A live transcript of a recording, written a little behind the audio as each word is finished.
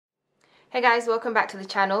Hey guys, welcome back to the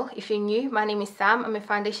channel. If you're new, my name is Sam. I'm a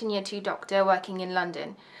foundation year 2 doctor working in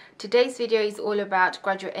London. Today's video is all about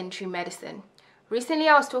graduate entry medicine. Recently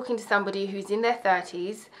I was talking to somebody who's in their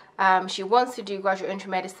 30s. She wants to do graduate entry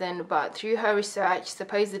medicine, but through her research,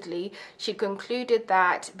 supposedly, she concluded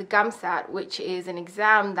that the GAMSAT, which is an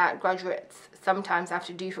exam that graduates sometimes have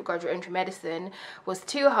to do for graduate entry medicine, was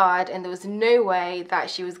too hard and there was no way that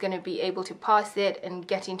she was going to be able to pass it and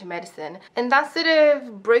get into medicine. And that sort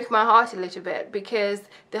of broke my heart a little bit, because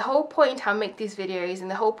the whole point I make these videos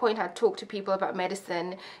and the whole point I talk to people about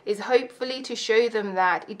medicine is hopefully to show them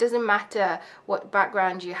that it doesn't matter what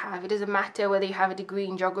background you have. It doesn't matter whether you have a degree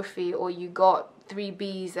in geography or you got 3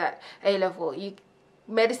 B's at A-level.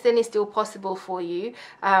 Medicine is still possible for you.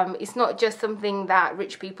 It's not just something that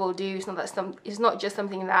rich people do. It's not just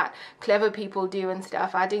something that clever people do and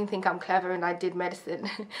stuff. I didn't think I'm clever and I did medicine.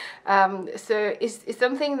 So it's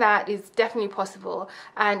something that is definitely possible,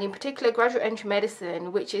 and in particular graduate entry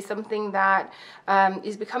medicine, which is something that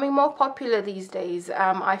is becoming more popular these days.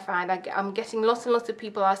 I find I'm getting lots and lots of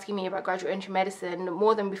people asking me about graduate entry medicine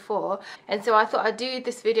more than before, and so I thought I'd do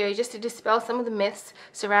this video just to dispel some of the myths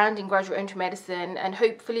surrounding graduate entry medicine and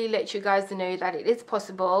hopefully let you guys know that it is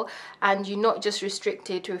possible and you're not just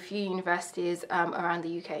restricted to a few universities around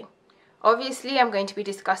the UK. Obviously, I'm going to be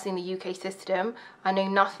discussing the UK system. I know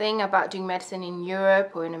nothing about doing medicine in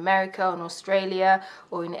Europe or in America or in Australia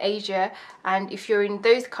or in Asia, and if you're in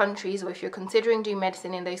those countries or if you're considering doing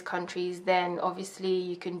medicine in those countries, then obviously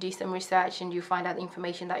you can do some research and you find out the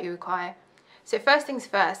information that you require. So first things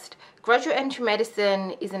first, graduate entry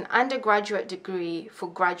medicine is an undergraduate degree for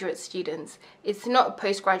graduate students. It's not a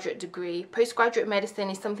postgraduate degree. Postgraduate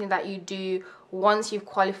medicine is something that you do once you've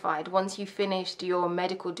qualified, once you've finished your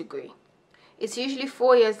medical degree. It's usually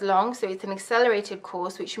 4 years long, so it's an accelerated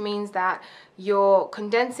course, which means that you're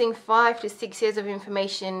condensing 5 to 6 years of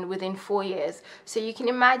information within 4 years. So you can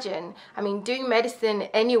imagine, I mean, doing medicine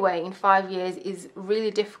anyway in 5 years is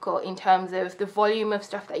really difficult in terms of the volume of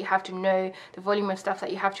stuff that you have to know, the volume of stuff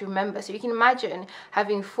that you have to remember. So you can imagine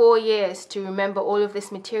having 4 years to remember all of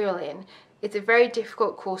this material in. It's a very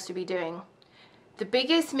difficult course to be doing. The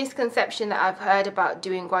biggest misconception that I've heard about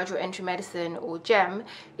doing graduate entry medicine, or GEM,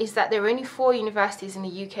 is that there are only 4 universities in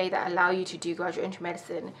the UK that allow you to do graduate entry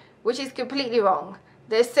medicine, which is completely wrong.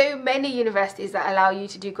 There's so many universities that allow you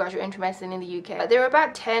to do graduate entry medicine in the UK. There are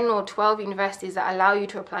about 10 or 12 universities that allow you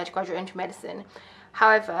to apply to graduate entry medicine.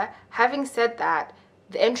 However, having said that,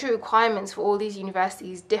 the entry requirements for all these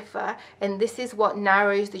universities differ, and this is what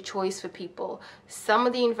narrows the choice for people. Some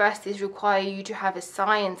of the universities require you to have a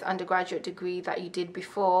science undergraduate degree that you did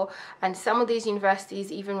before, and some of these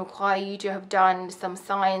universities even require you to have done some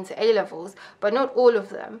science A-levels, but not all of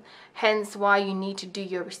them, hence why you need to do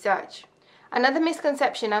your research. Another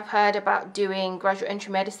misconception I've heard about doing graduate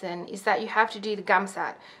entry medicine is that you have to do the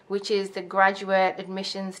GAMSAT, which is the graduate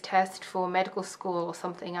admissions test for medical school or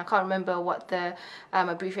something. I can't remember what the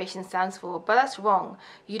abbreviation stands for, but that's wrong.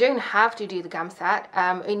 You don't have to do the GAMSAT.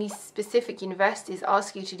 Only specific universities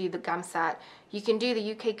ask you to do the GAMSAT. You can do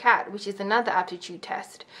the UKCAT, which is another aptitude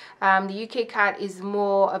test. The UKCAT is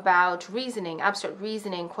more about reasoning, abstract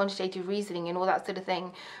reasoning, quantitative reasoning and all that sort of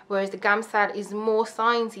thing, whereas the GAMSAT is more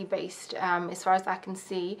sciencey based, as far as I can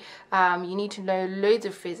see. You need to know loads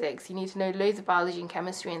of physics, you need to know loads of biology and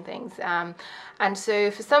chemistry and things. And so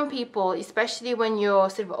for some people, especially when you're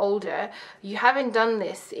sort of older, you haven't done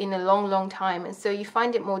this in a long time, and so you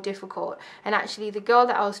find it more difficult. And actually the girl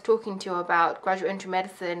that I was talking to about graduate entry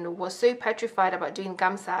medicine was so petrified about doing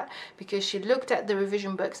GAMSAT because she looked at the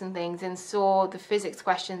revision books and things and saw the physics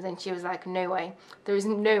questions and she was like, no way, there is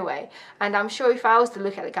no way. And I'm sure if I was to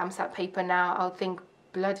look at the GAMSAT paper now, I'll think,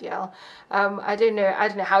 bloody hell, I don't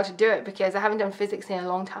know how to do it because I haven't done physics in a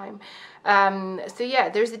long time. So yeah,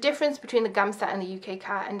 there's a difference between the GAMSAT and the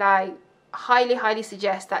UKCAT, and I highly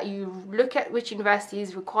suggest that you look at which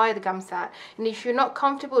universities require the GAMSAT, and if you're not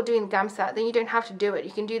comfortable doing the GAMSAT, then you don't have to do it.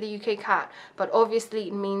 You can do the UKCAT, but obviously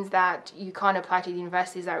it means that you can't apply to the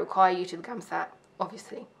universities that require you to the GAMSAT,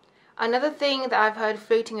 obviously. Another thing that I've heard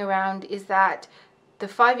floating around is that the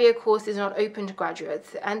 5-year course is not open to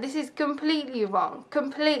graduates, and this is completely wrong,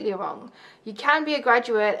 completely wrong. You can be a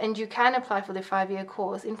graduate and you can apply for the 5-year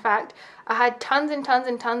course. In fact, I had tons and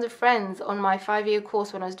tons of friends on my 5-year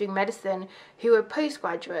course when I was doing medicine who were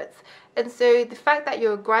postgraduates. And so the fact that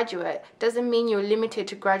you're a graduate doesn't mean you're limited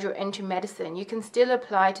to graduate entry medicine. You can still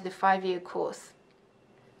apply to the 5-year course.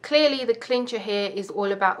 Clearly, the clincher here is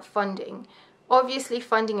all about funding. Obviously,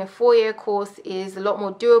 funding a 4-year course is a lot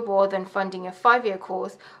more doable than funding a 5-year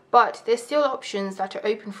course, But there's still options that are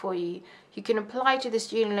open for you. You can apply to the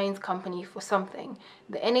student loans company for something.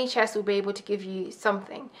 The NHS will be able to give you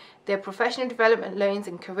something. There are professional development loans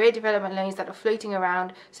and career development loans that are floating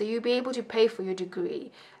around, so you'll be able to pay for your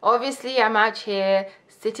degree. Obviously, I'm out here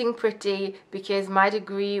sitting pretty because my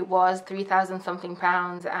degree was £3,000 something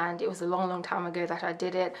and it was a long time ago that I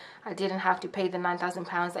did it. I didn't have to pay the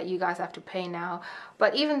 £9,000 that you guys have to pay now.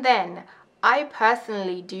 But even then, I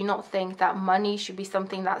personally do not think that money should be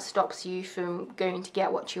something that stops you from going to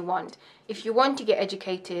get what you want. If you want to get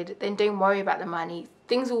educated, then don't worry about the money.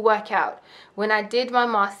 Things will work out. When I did my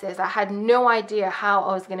master's, I had no idea how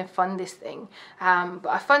I was going to fund this thing. But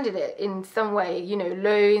I funded it in some way, you know,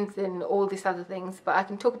 loans and all these other things. But I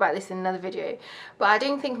can talk about this in another video. But I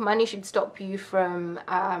don't think money should stop you from,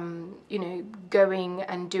 you know, going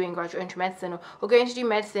and doing graduate entry medicine or going to do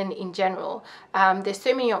medicine in general. There's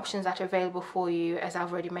so many options that are available for you, as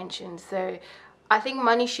I've already mentioned. So I think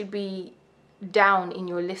money should be down in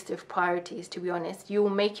your list of priorities, to be honest. You'll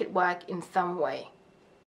make it work in some way.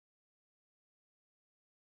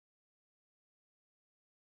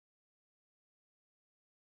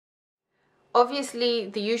 Obviously,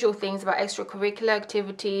 the usual things about extracurricular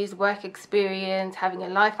activities, work experience, having a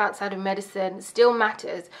life outside of medicine still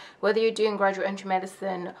matters, whether you're doing graduate entry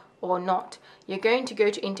medicine or not. You're going to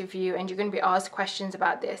go to interview and you're going to be asked questions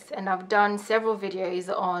about this, and I've done several videos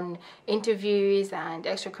on interviews and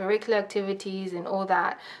extracurricular activities and all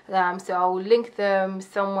that, so I'll link them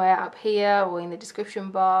somewhere up here or in the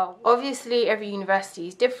description bar. Obviously, every university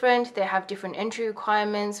is different. They have different entry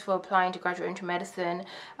requirements for applying to graduate entry medicine,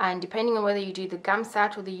 and depending on whether you do the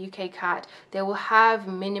GAMSAT or the UKCAT, they will have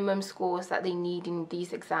minimum scores that they need in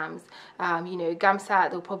these exams. You know,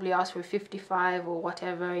 GAMSAT, they'll probably ask for 55 or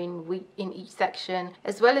whatever in each section.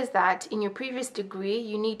 As well as that, in your previous degree,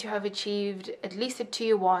 you need to have achieved at least a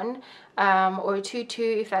 2-1 or a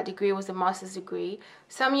 2-2 if that degree was a master's degree.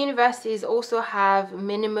 Some universities also have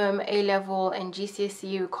minimum A-level and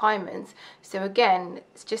GCSE requirements. So again,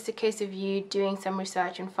 it's just a case of you doing some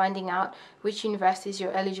research and finding out which universities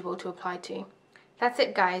you're eligible to apply to. That's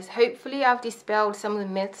it, guys. Hopefully I've dispelled some of the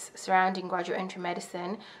myths surrounding graduate entry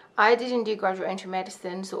medicine. I didn't do graduate entry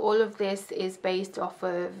medicine, so all of this is based off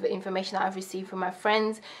of information that I've received from my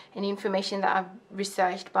friends and information that I've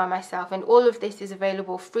researched by myself, and all of this is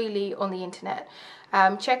available freely on the internet.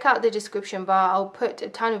 Check out the description bar. I'll put a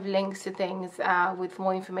ton of links to things with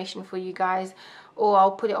more information for you guys, or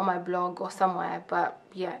I'll put it on my blog or somewhere, but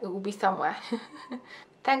yeah, it will be somewhere.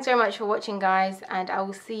 Thanks very much for watching, guys, and I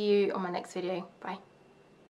will see you on my next video. Bye.